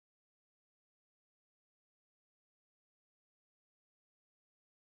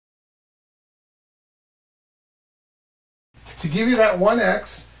to give you that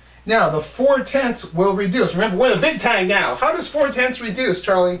 1x. Now, the 4/10 will reduce. Remember, we're in the big time now. How does 4/10 reduce,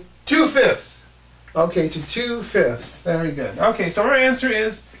 Charlie? 2/5. Okay, to 2/5. Very good. Okay, so our answer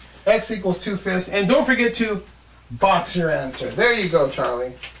is x equals 2/5. And don't forget to box your answer. There you go,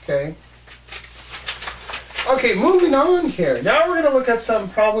 Charlie. Okay. Okay, moving on here. Now we're going to look at some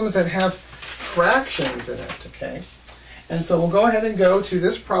problems that have fractions in it, okay? And so we'll go ahead and go to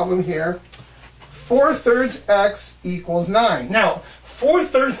this problem here. 4/3 x equals 9. Now,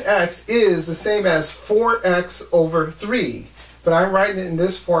 4/3 x is the same as 4x over 3. But I'm writing it in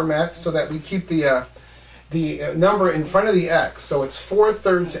this format so that we keep the number in front of the x. So it's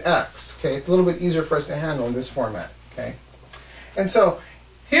 4/3 x. Okay, it's a little bit easier for us to handle in this format. Okay, and so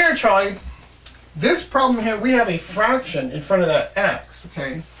here, Charlie, this problem here, we have a fraction in front of that x.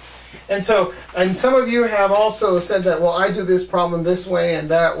 Okay, and so, and some of you have also said that, well, I do this problem this way and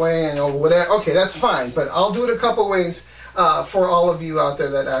that way and whatever. Okay, that's fine, but I'll do it a couple ways for all of you out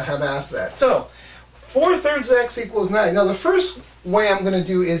there that have asked that. So 4/3 x equals 9. Now the first way I'm going to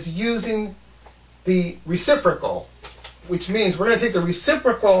do is using the reciprocal, which means we're going to take the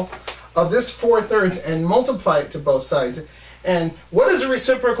reciprocal of this 4/3 and multiply it to both sides. And what is the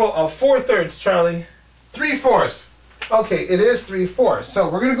reciprocal of 4/3, Charlie? 3/4. Okay, it is 3/4. So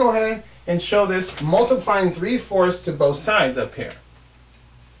we're going to go ahead and show this multiplying 3/4 to both sides up here.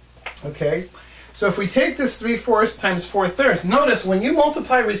 Okay, so if we take this 3/4 times 4/3, notice when you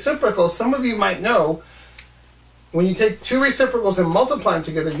multiply reciprocals, some of you might know, when you take two reciprocals and multiply them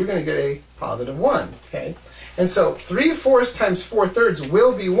together, you're going to get a positive 1. Okay, and so 3/4 times 4/3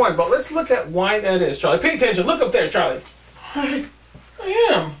 will be 1. But let's look at why that is, Charlie. Pay attention. Look up there, Charlie. I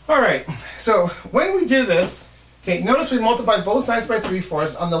am. All right. So when we do this, okay, notice we multiply both sides by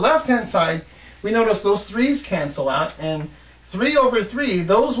 3/4. On the left-hand side, we notice those 3's cancel out, and 3 over 3,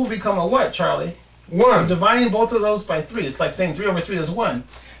 those will become a what, Charlie? 1. I'm dividing both of those by 3. It's like saying 3 over 3 is 1.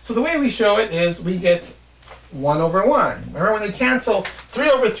 So the way we show it is we get 1 over 1. Remember, when they cancel, 3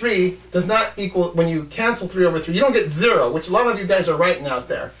 over 3 does not equal, when you cancel 3 over 3, you don't get 0, which a lot of you guys are writing out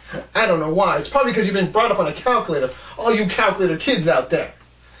there. I don't know why. It's probably because you've been brought up on a calculator. All you calculator kids out there.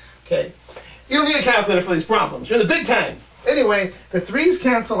 Okay? You don't need a calculator for these problems. You're in the big time. Anyway, the 3's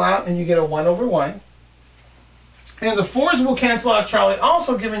cancel out, and you get a 1 over 1. And the 4's will cancel out, Charlie,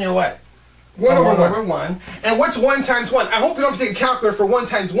 also giving you what? 1 over 1. And what's 1 times 1? I hope you don't have to take a calculator for 1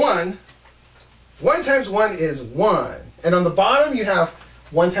 times 1. 1 times 1 is 1. And on the bottom you have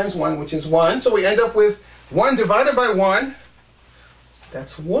 1 times 1, which is 1. So we end up with 1 divided by 1.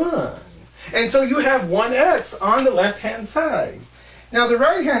 That's 1. And so you have 1x on the left-hand side. Now the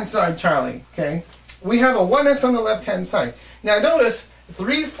right-hand side, Charlie, okay, we have a 1x on the left-hand side. Now notice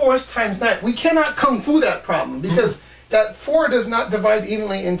 3/4 times 9. We cannot kung fu that problem because that 4 does not divide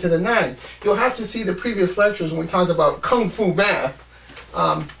evenly into the 9. You'll have to see the previous lectures when we talked about kung fu math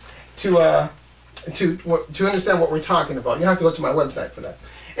to understand what we're talking about. You have to go to my website for that.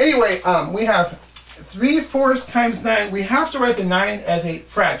 Anyway, we have 3/4 times 9. We have to write the 9 as a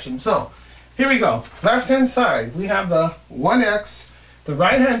fraction. So here we go. Left-hand side, we have the 1x. The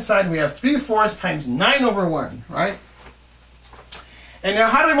right-hand side, we have 3/4 times 9 over 1, right? And now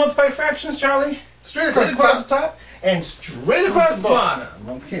how do we multiply fractions, Charlie? Straight across the top and straight across the bottom.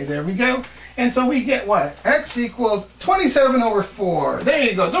 Okay, there we go. And so we get what? X equals 27 over 4. There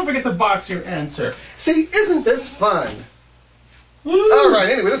you go. Don't forget to box your answer. See, isn't this fun? Woo. All right,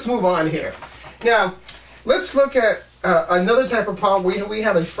 anyway, let's move on here. Now, let's look at another type of problem where we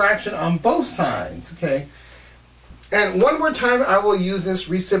have a fraction on both sides, okay? And one more time, I will use this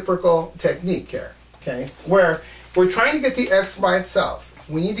reciprocal technique here, okay? Where we're trying to get the x by itself.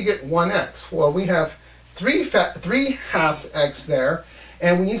 We need to get 1x. Well, we have 3/2 x there.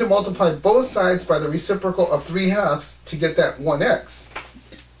 And we need to multiply both sides by the reciprocal of 3/2 to get that 1x.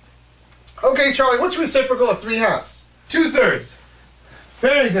 Okay, Charlie, what's reciprocal of 3/2? 2/3.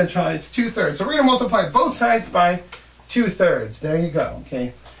 Very good, Charlie. It's 2/3. So we're going to multiply both sides by 2/3. There you go.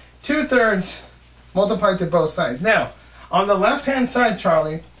 Okay, 2/3 multiplied to both sides. Now, on the left-hand side,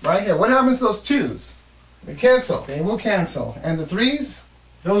 Charlie, right here, what happens to those 2's? They cancel. They will cancel. And the 3's?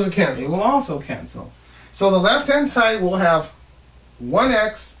 Those will cancel. They will also cancel. So the left-hand side will have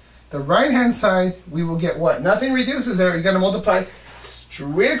 1x. The right-hand side, we will get what? Nothing reduces there. You're going to multiply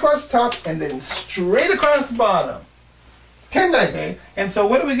straight across the top and then straight across the bottom. 10/9. Okay. And so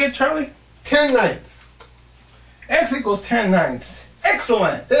what do we get, Charlie? 10/9. X equals 10/9.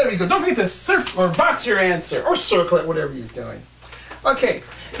 Excellent. There we go. Don't forget to circle or box your answer or circle it, whatever you're doing. Okay.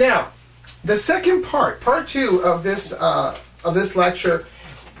 Now, the second part, part 2 of this lecture,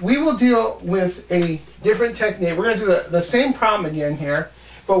 we will deal with a different technique. We're going to do the same problem again here,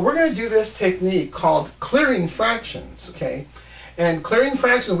 but we're going to do this technique called clearing fractions, okay? And clearing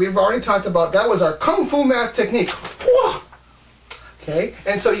fractions, we've already talked about, that was our Kung Fu math technique. Okay,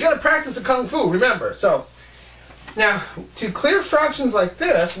 and so you got to practice the Kung Fu, remember. So, now, to clear fractions like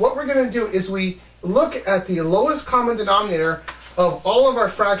this, what we're going to do is we look at the lowest common denominator of all of our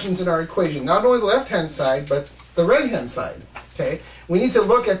fractions in our equation. Not only the left-hand side, but the right-hand side, okay? We need to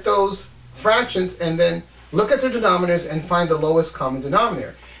look at those fractions and then look at their denominators and find the lowest common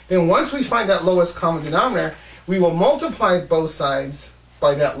denominator. Then once we find that lowest common denominator, we will multiply both sides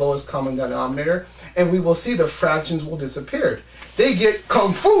by that lowest common denominator, and we will see the fractions will disappear. They get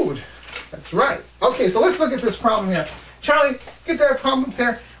Kung Fu'd. That's right. Okay, so let's look at this problem here. Charlie, get that problem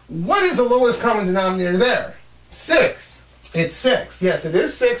there. What is the lowest common denominator there? 6. It's 6. Yes, it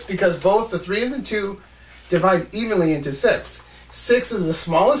is 6 because both the 3 and the 2 divide evenly into 6. 6 is the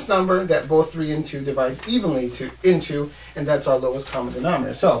smallest number that both 3 and 2 divide evenly into, and that's our lowest common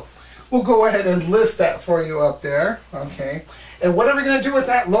denominator. So we'll go ahead and list that for you up there. Okay. And what are we going to do with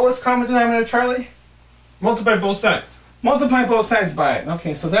that lowest common denominator, Charlie? Multiply both sides. Multiply both sides by it.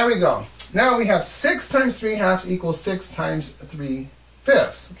 Okay, so there we go. Now we have 6 times 3 halves equals 6 times 3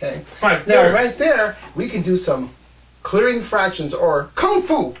 fifths. Okay. 5 Now thirds. right there, we can do some clearing fractions or Kung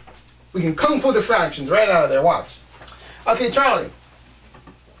Fu. We can Kung Fu the fractions right out of there. Watch. Okay, Charlie.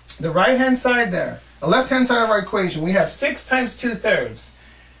 The right-hand side there, the left-hand side of our equation, we have 6 times 2/3.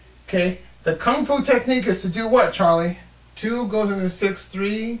 Okay. The Kung Fu technique is to do what, Charlie? 2 goes into 6,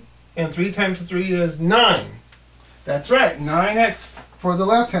 3, and 3 times 3 is 9. That's right, 9x for the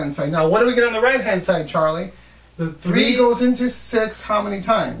left-hand side. Now, what do we get on the right-hand side, Charlie? The 3 goes into 6 how many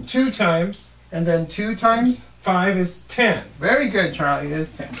times? 2 times And then 2 times? 5 is 10. Very good, Charlie, it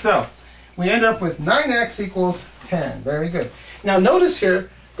is 10. So, we end up with 9x equals 10. Very good. Now, notice here,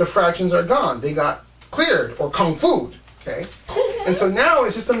 the fractions are gone. They got cleared, or Kung Fu'd, okay? And so now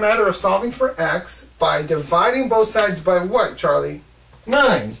it's just a matter of solving for x by dividing both sides by what, Charlie?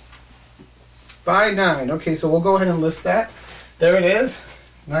 9. By 9. Okay, so we'll go ahead and list that. There it is.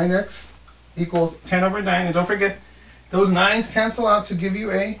 9x equals 10 over 9. And don't forget, those 9s cancel out to give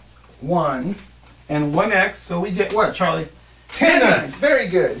you a 1. And 1x, so we get what, Charlie? 10x. Very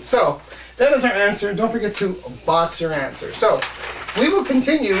good. So that is our answer. Don't forget to box your answer. So we will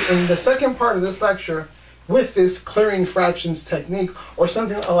continue in the second part of this lecture with this clearing fractions technique, or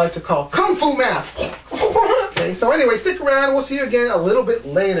something I like to call Kung Fu math. Okay, so anyway, stick around. We'll see you again a little bit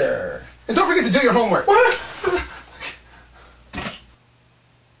later. And don't forget to do your homework. What?